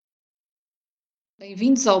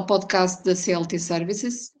Bem-vindos ao podcast da CLT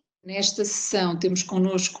Services. Nesta sessão temos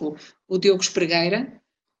connosco o Diogo Espregueira.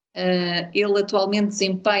 Ele atualmente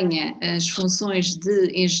desempenha as funções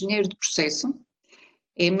de engenheiro de processo,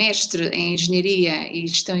 é mestre em engenharia e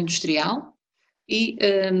gestão industrial e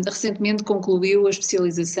recentemente concluiu a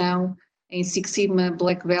especialização em Six Sigma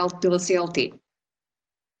Black Belt pela CLT.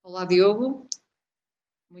 Olá, Diogo.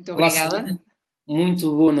 Muito obrigada. Olá,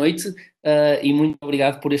 muito boa noite e muito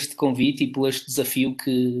obrigado por este convite e por este desafio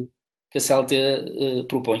que a CLT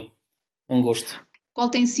propõe. É um gosto. Qual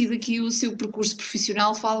tem sido aqui o seu percurso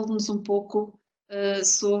profissional? Fale-nos um pouco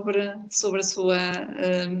sobre a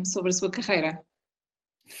sua carreira.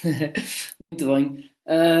 Muito bem.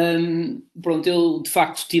 Pronto, eu de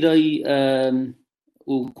facto tirei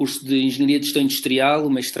o curso de Engenharia de Gestão Industrial,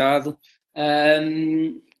 o mestrado,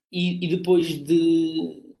 e depois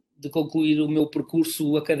de concluir o meu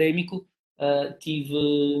percurso académico,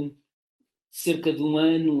 tive cerca de um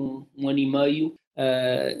ano e meio,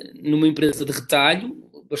 numa empresa de retalho,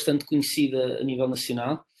 bastante conhecida a nível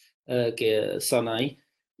nacional, que é a Sonai,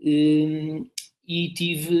 e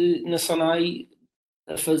tive na Sonai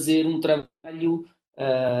a fazer um trabalho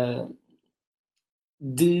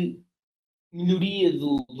de melhoria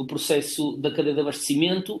do processo da cadeia de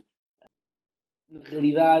abastecimento. Na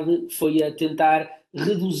realidade, foi a tentar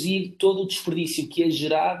reduzir todo o desperdício que é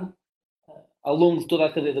gerado ao longo de toda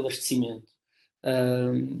a cadeia de abastecimento.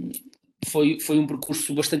 Foi um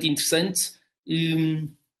percurso bastante interessante, que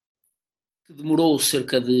demorou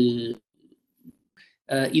cerca de...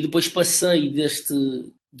 e depois passei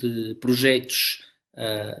de projetos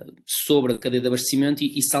sobre a cadeia de abastecimento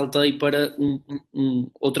e saltei para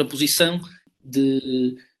outra posição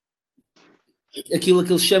de aquilo que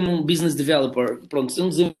eles chamam business developer. Pronto, um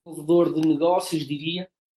desenvolvedor de negócios, diria,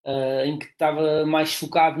 em que estava mais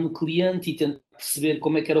focado no cliente e tentar perceber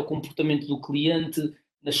como é que era o comportamento do cliente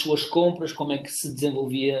nas suas compras, como é que se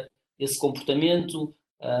desenvolvia esse comportamento,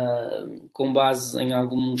 com base em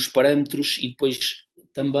alguns parâmetros, e depois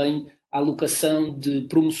também a alocação de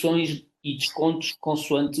promoções e descontos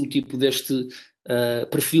consoante o tipo deste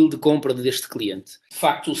perfil de compra deste cliente. De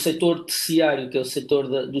facto, o setor terciário, que é o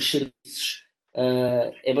setor dos serviços,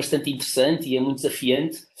 é bastante interessante e é muito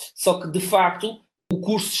desafiante, só que de facto o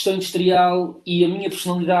curso de gestão industrial e a minha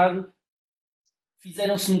personalidade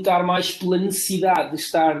fizeram-se notar mais pela necessidade de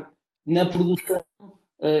estar na produção,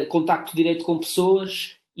 contacto direto com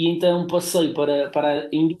pessoas, e então passei para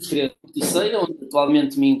a indústria terceira, onde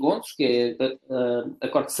atualmente me encontro, que é a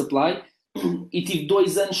Cork Supply, e tive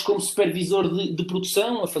 2 anos como supervisor de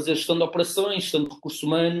produção, a fazer gestão de operações, gestão de recursos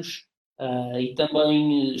humanos, e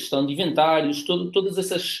também gestão de inventários, todas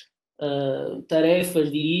essas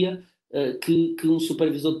tarefas, diria, que um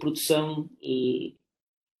supervisor de produção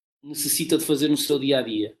necessita de fazer no seu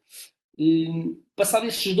dia-a-dia. Passado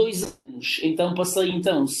estes 2 anos, então passei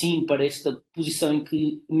sim para esta posição em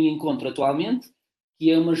que me encontro atualmente,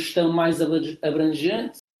 que é uma gestão mais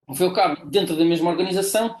abrangente, foi o cabo dentro da mesma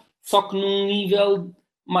organização, só que num nível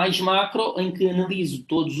mais macro, em que analiso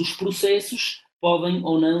todos os processos podem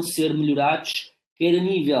ou não ser melhorados, quer a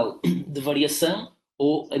nível de variação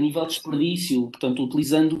ou a nível de desperdício, portanto,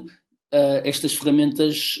 utilizando estas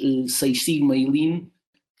ferramentas Six Sigma e Lean,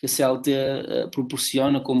 que a CLT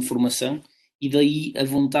proporciona como formação, e daí a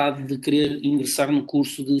vontade de querer ingressar no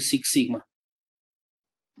curso de Six Sigma.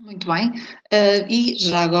 Muito bem. E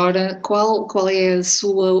já agora, qual é a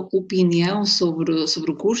sua opinião sobre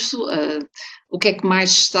o curso? O que é que mais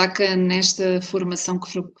destaca nesta formação que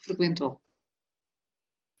frequentou?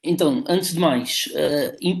 Então, antes de mais,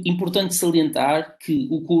 importante salientar que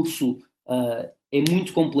o curso é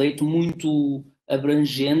muito completo, muito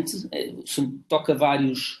abrangente, toca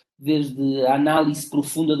vários, desde a análise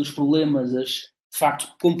profunda dos problemas, de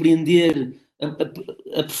facto compreender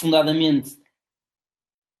aprofundadamente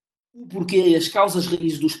o porquê, as causas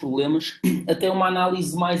raízes dos problemas, até uma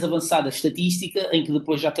análise mais avançada estatística, em que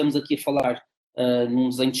depois já estamos aqui a falar num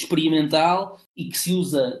desenho experimental, e que se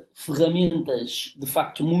usa ferramentas de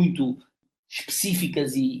facto muito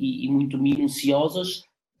específicas e muito minuciosas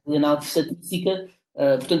de análise estatística.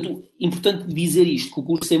 Portanto, importante dizer isto, que o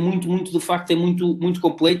curso é de facto, é muito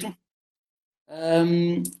completo,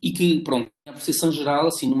 e que, pronto, a percepção geral,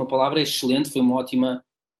 assim, numa palavra, é excelente, foi uma ótima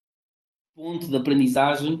ponto de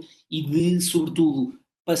aprendizagem e de, sobretudo,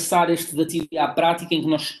 passar este da teoria à prática, em que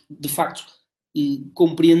nós, de facto,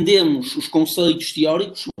 compreendemos os conceitos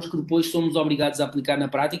teóricos, mas que depois somos obrigados a aplicar na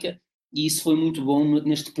prática, e isso foi muito bom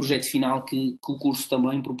neste projeto final que o curso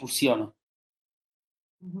também proporciona.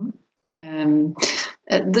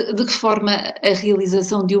 De que forma a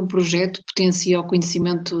realização de um projeto potencia o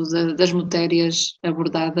conhecimento das matérias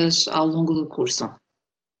abordadas ao longo do curso?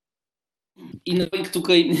 Ainda bem que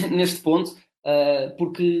toquei neste ponto,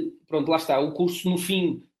 porque, pronto, lá está, o curso no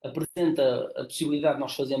fim apresenta a possibilidade de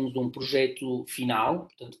nós fazermos um projeto final,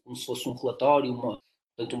 portanto, como se fosse um relatório,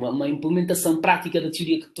 portanto, uma implementação prática da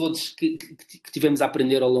teoria que todos que tivemos a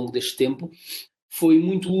aprender ao longo deste tempo. Foi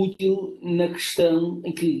muito útil na questão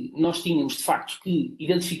em que nós tínhamos, de facto, que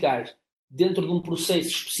identificar dentro de um processo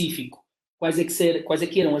específico quais é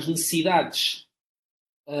que eram as necessidades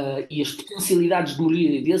e as potencialidades de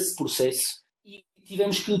melhoria desse processo, e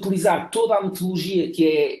tivemos que utilizar toda a metodologia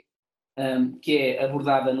que é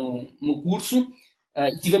abordada no curso,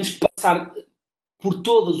 e tivemos que passar por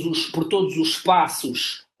todos os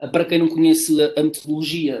passos. Para quem não conhece a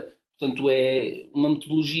metodologia, portanto, é uma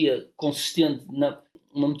metodologia consistente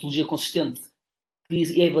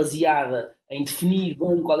que é baseada em definir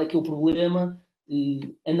bem qual é que é o problema,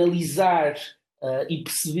 analisar e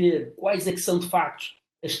perceber quais é que são de facto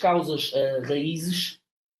as causas raízes,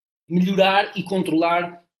 melhorar e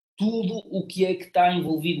controlar tudo o que é que está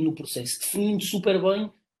envolvido no processo, definindo super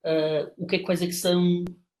bem quais é que são,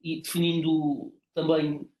 e definindo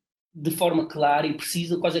também de forma clara e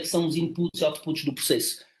precisa quais é que são os inputs e outputs do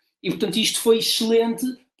processo. E, portanto, isto foi excelente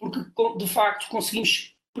porque, de facto,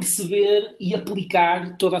 conseguimos perceber e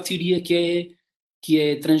aplicar toda a teoria que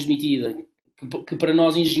é transmitida. Que para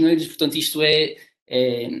nós, engenheiros, portanto, isto é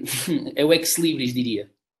o ex-libris,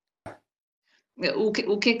 diria. O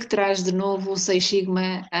que é que traz de novo o Seis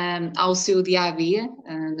Sigma ao seu dia-a-dia,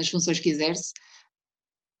 nas funções que exerce?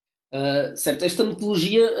 Certo, esta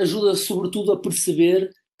metodologia ajuda sobretudo a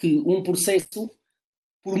perceber que um processo,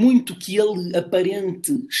 por muito que ele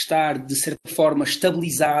aparente estar de certa forma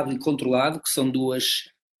estabilizado e controlado, que são duas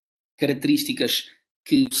características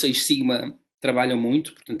que o Seis Sigma trabalham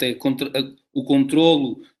muito, portanto é o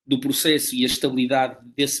controlo do processo e a estabilidade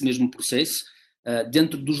desse mesmo processo,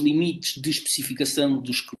 dentro dos limites de especificação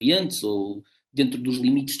dos clientes ou dentro dos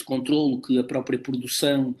limites de controlo que a própria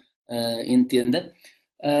produção entenda,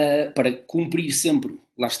 para cumprir sempre,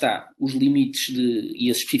 lá está, os limites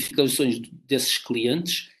e as especificações desses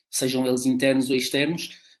clientes, sejam eles internos ou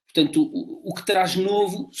externos. Portanto, o que traz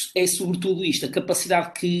novo é sobretudo isto, a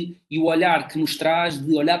capacidade e o olhar que nos traz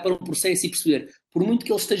de olhar para um processo e perceber, por muito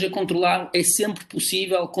que ele esteja controlado, é sempre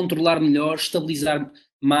possível controlar melhor, estabilizar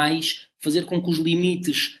mais, fazer com que os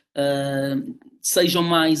limites sejam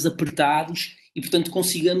mais apertados e, portanto,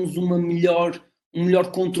 consigamos um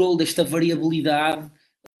melhor controle desta variabilidade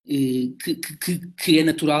que é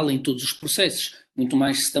natural em todos os processos. Muito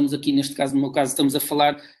mais se estamos aqui, neste caso, no meu caso, estamos a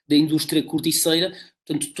falar da indústria corticeira,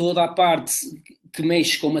 portanto, toda a parte que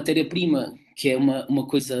mexe com matéria-prima, que é uma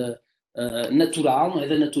coisa natural, não é,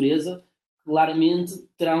 da natureza, claramente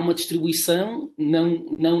terá uma distribuição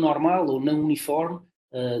não normal ou não uniforme,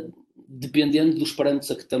 dependendo dos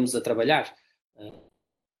parâmetros a que estamos a trabalhar.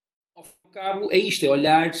 Ao fim e ao cabo, é isto, é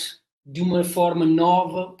olhar de uma forma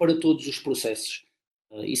nova para todos os processos.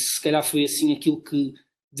 Isso se calhar foi assim aquilo que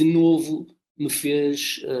de novo me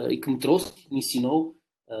fez e que me trouxe, me ensinou,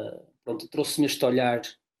 pronto, trouxe-me este olhar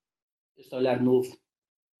novo.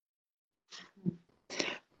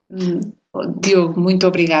 Diogo, muito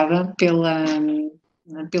obrigada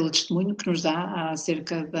pelo testemunho que nos dá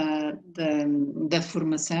acerca da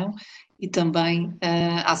formação e também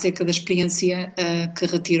acerca da experiência que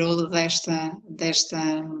retirou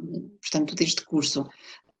portanto, deste curso.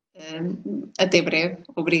 Até breve.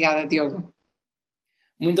 Obrigada, Diogo.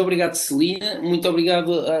 Muito obrigado, Celina. Muito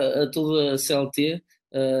obrigado a toda a CLT.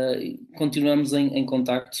 Continuamos em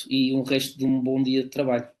contacto e um resto de um bom dia de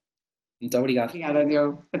trabalho. Muito obrigado. Obrigada,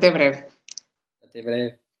 Diogo. Até breve. Até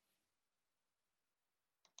breve.